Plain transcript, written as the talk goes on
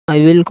I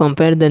will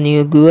compare the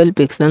new Google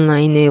Pixel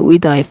 9a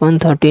with iPhone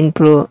 13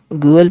 Pro.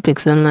 Google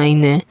Pixel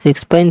 9a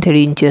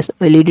 6.3 inches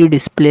LED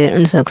display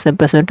and success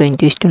ratio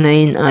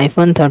 20:9.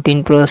 iPhone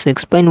 13 Pro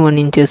 6.1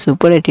 inches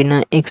Super Retina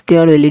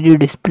XDR LED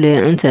display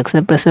and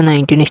success ratio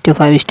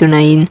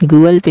 19:5:9.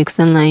 Google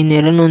Pixel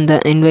 9a run on the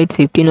Android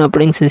 15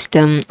 operating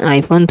system.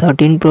 iPhone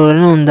 13 Pro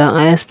run on the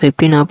iOS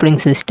 15 operating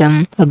system.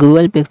 A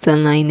Google Pixel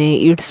 9a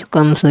it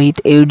comes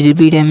with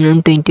 8GB RAM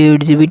and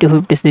 28GB to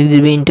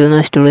 56GB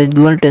internal storage.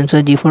 Dual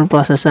Tensor G4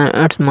 processor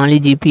at Mali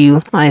GPU.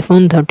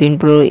 iPhone 13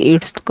 Pro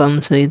it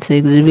comes with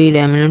 6GB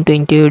RAM and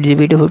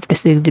 28GB to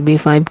 56GB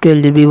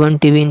 512GB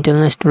 1TB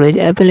internal storage.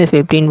 Apple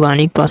A15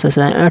 Bionic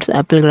processor at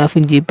Apple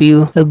Graphic GPU.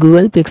 The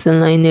Google Pixel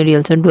 9a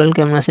also dual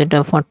camera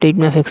setup 48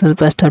 MP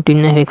plus 13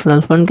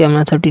 MP front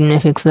camera 13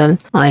 MP.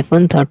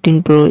 iPhone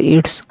 13 Pro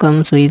it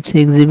comes with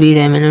 6GB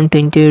RAM and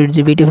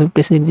 28GB to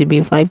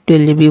 56GB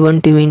 512GB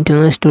 1TB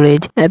internal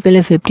storage. Apple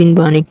A15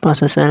 Bionic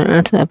processor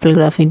at Apple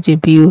Graphic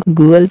GPU.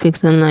 Google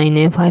Pixel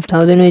 9a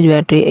 5000 mAh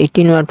battery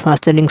 18W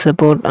fast charging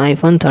support.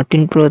 iPhone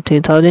 13 Pro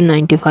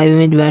 3095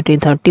 mAh battery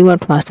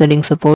 30W fast charging support.